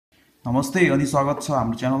नमस्ते अनि स्वागत छ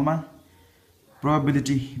हाम्रो च्यानलमा।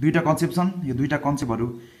 प्रोबेबिलिटी दुईटा कन्सेप्ट छन्। यो दुईटा कन्सेप्टहरु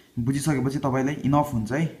बुझिसकेपछि तपाईलाई इनफ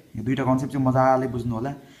हुन्छ है। यो दुईटा कन्सेप्ट चाहिँ मजाले बुझ्नु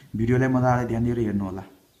होला, भिडियोलाई मजाले ध्यान दिएर हेर्नु होला।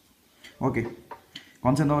 ओके,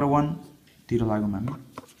 कन्सेप्ट नम्बर 1 तिर लागौँ हामी।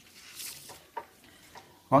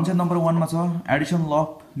 कन्सेप्ट नम्बर 1 मा छ Edison law of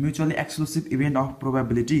mutually exclusive event of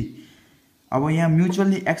probability. अब यहाँ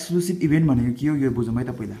म्युचुअली एक्सक्लुसिभ इभेन्ट भनेको के हो यो बुझौँ है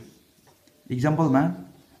त। पहिला एक्जाम्पलमा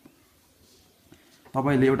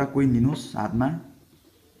तपाईले एउटा कोइन लिनुस् हातमा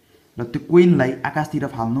र त्यो कोइनलाई आकाशतिर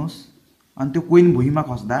फाल्नुस् अनि त्यो कोइन भुइँमा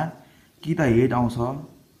खस्दा कि त हेड आउँछ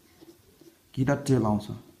कि त टेल आउँछ,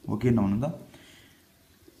 हो कि नहुनु त।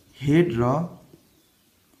 हेड र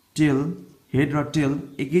टेल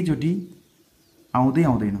एकैचोटी आउँदै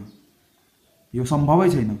आउँदैन, यो सम्भवै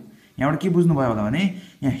छैन। यहाँबाट के बुझ्नु भयो होला भने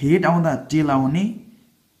यहाँ हेड आउँदा टेल आउने,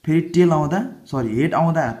 फेरि टेल आउँदा हेड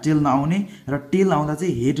आउँदा टेल नआउने र टेल आउँदा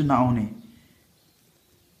चाहिँ हेड नआउने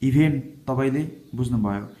इभेन्ट तपाईले बुझ्नु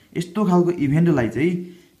भयो। यस्तो खालको इभेन्टलाई चाहिँ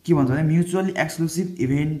के भन्छ भने म्युचुअली एक्सक्लुसिभ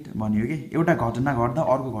इभेन्ट भनियो के। एउटा घटना घट्दा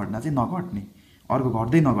अर्को घटना चाहिँ नघट्ने, अर्को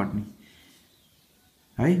घट्दै नघट्ने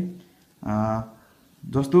है।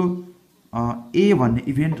 जस्तो ए भन्ने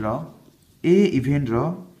इभेन्ट र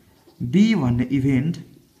बी भन्ने इभेन्ट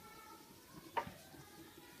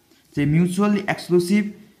चाहिँ म्युचुअली एक्सक्लुसिभ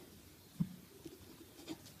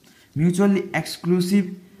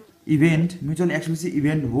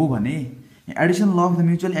इभेन्ट हो भने Edison law of the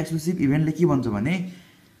mutually exclusive इभेन्टले के भन्छ भने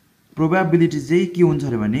प्रोबेबिलिटी चाहिँ के हुन्छ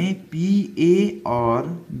अरे भने PA और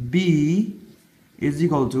B is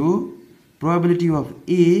equal to probability of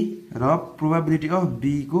A र प्रोबेबिलिटी अफ B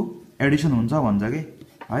को एडिसन हुन्छ भन्छ के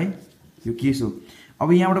है। यो केस हो।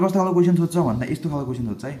 अब यहाँबाट कस्तो खालको क्वेशन सोध्छ भन्दा यस्तो खालको क्वेशन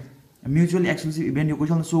सोध्छ है। म्युचुअली एक्सक्लुसिभ इभेन्ट यो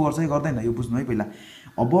क्वेशन सो गर्छ कि गर्दैन यो बुझ्नु है। पहिला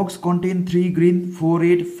a box content 3 green 4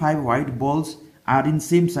 red 5 white balls are in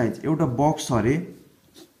same size. एउटा बक्स छ अरे,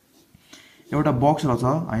 एउटा बक्स रहेछ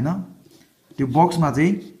हैन। त्यो बक्समा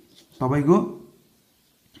चाहिँ तपाईको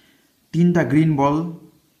 3टा ग्रीन बल,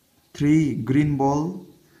 3 ग्रीन बल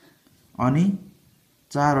अनि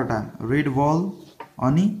 4वटा रेड बल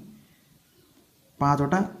अनि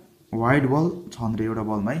 5वटा व्हाइट बल छन् रे एउटा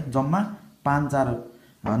बलमा है। जम्मा 5 4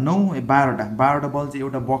 9 12वटा बल चाहिँ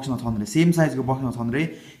एउटा बक्समा छन् रे, सेम साइजको बक्समा छन् रे।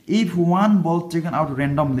 If one ball taken out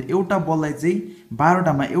र्यान्डमली, एउटा बललाई चाहिँ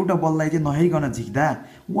 12वटामा एउटा बललाई चाहिँ नहेरिकन झिक्दा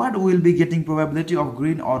what will be getting probability of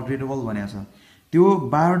green or red बल भनेको छ। त्यो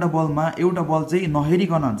 12वटा बलमा एउटा बल चाहिँ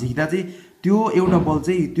नहेरिकन झिक्दा चाहिँ त्यो एउटा बल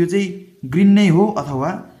चाहिँ त्यो चाहिँ ग्रीन नै हो अथवा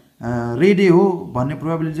रेडै हो भन्ने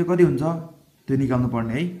प्रोबेबिलिटी चाहिँ कति हुन्छ त्यो निकाल्नु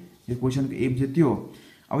पर्ने है। यो क्वेशनको एम चाहिँ त्यो हो।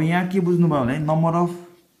 अब यहाँ के बुझ्नु भयो भने नम्बर अफ,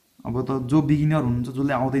 अब त जो बिगिनर हुनुहुन्छ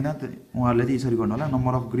जसले आउँदैन उहाँहरूले चाहिँ यसरी गर्नु होला।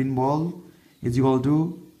 Number of green ball is equal to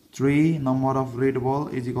 3, number of red ball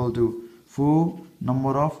is equal to 4,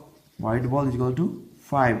 number of white ball is equal to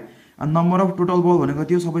 5 अनि नम्बर अफ टोटल बल भनेको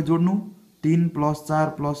त्यो सबै जोड्नु 3 +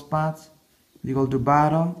 4 + 5 इज इक्वल टु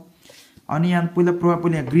 12। अनि यहाँ पहिला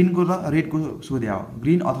यहाँ ग्रीनको र रेडको सोध्या हो,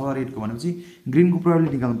 ग्रीन अथवा रेडको भनेपछि ग्रीनको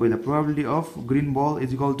प्रोबेबिलिटी निकाल्नु। पहिला probability of green ball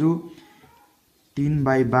is equal to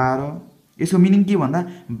 3/12। यसको मिनिङ के भन्दा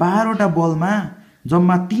 12वटा बलमा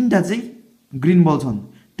जम्मा 3टा चाहिँ ग्रीन बल छन्,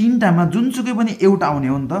 3टामा जुनसुकै पनि एउटा आउने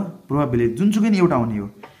हो नि त प्रोबेबिलिटी, जुनसुकै नि एउटा आउने हो।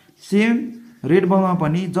 सेम रेड बलमा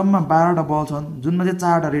पनि जम्मा 12वटा बल छन् जुनमा चाहिँ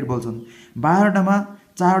 4वटा रेड बल छन्। 12वटामा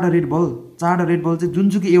 4वटा रेड बल चाहिँ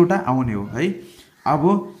जुनसुकै एउटा आउने हो है। अब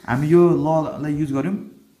हामी यो ललाई युज गर्यौँ।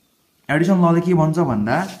 एडिसन लले के भन्छ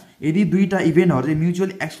भन्दा यदि दुईटा इभेन्टहरु चाहिँ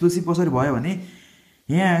म्युचुअली एक्सक्लुसिभ कसरी भयो भने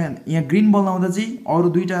यहाँ ग्रीन बल आउँदा चाहिँ अरु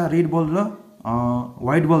दुईटा रेड बल र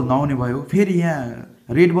व्हाइट बल नआउने भयो। फेरि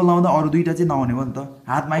यहाँ रेड बल आउँदा अरु दुईटा चाहिँ नआउने भयो नि त।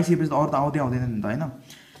 हातमा आइसकेपछि त अरु त आउँदै आउँदैन नि त हैन।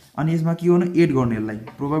 अनि यसमा के गर्नु एड गर्नु, यसलाई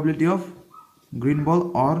प्रोबेबिलिटी अफ ग्रीन बल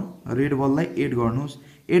और रेड बललाई एड गर्नुस्।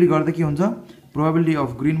 एड गर्दा के हुन्छ probability of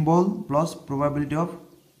green ball plus probability of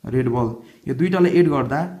red बल। यो दुईटालाई एड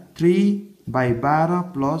गर्दा 3/12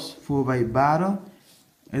 प्लस 4/12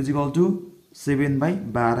 इज इक्वल टु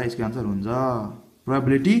 7/12 यसको आन्सर हुन्छ।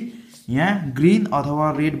 प्रोबेबिलिटी यहाँ ग्रीन अथवा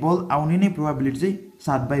रेड बल आउने नै प्रोबेबिलिटी चाहिँ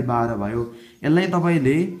 7/12 भयो। यसलाई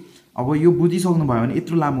तपाईले अब यो बुझिसक्नु भयो भने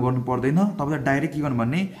यत्रो लामो गर्नु पर्दैन। तपाईले डाइरेक्ट के गर्नु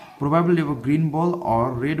भन्ने प्रोबेबिलिटी अफ ग्रीन बल और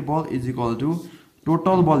red ball is equal to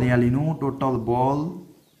total बल यहाँ लिनु, टोटल बल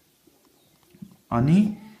अनि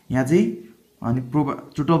यहाँ चाहिँ अनि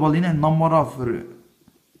टोटल बल लिने नम्बर अफ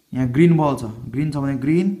यहाँ ग्रीन बल छ, ग्रीन छ भने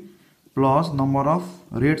green plus number of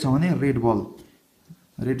red छ भने रेड बल,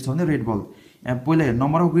 यहाँ पहिला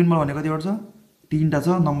नम्बर अफ ग्रीन बल भनेको कतिवटा छ 3टा छ,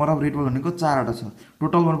 नम्बर अफ रेड बल भनेको 4वटा छ,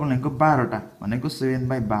 टोटल बल भनेको 12वटा भनेको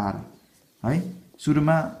 7/12 है।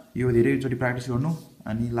 सुरुमा यो धेरैचोटि प्र्याक्टिस गर्नु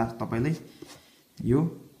अनि लास्ट तपाईले यो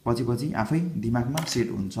पछि पछि आफै दिमागमा सेट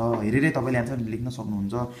हुन्छ। हेरेरै तपाईँले एन्सर लेख्न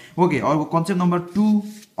सक्नुहुन्छ। ओके, अर्को कन्सेप्ट नम्बर 2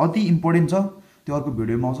 अति इम्पोर्टेन्ट छ, त्यो अर्को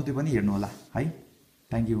भिडियोमा आउँछ, त्यो पनि हेर्नु होला है।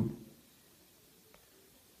 Thank you.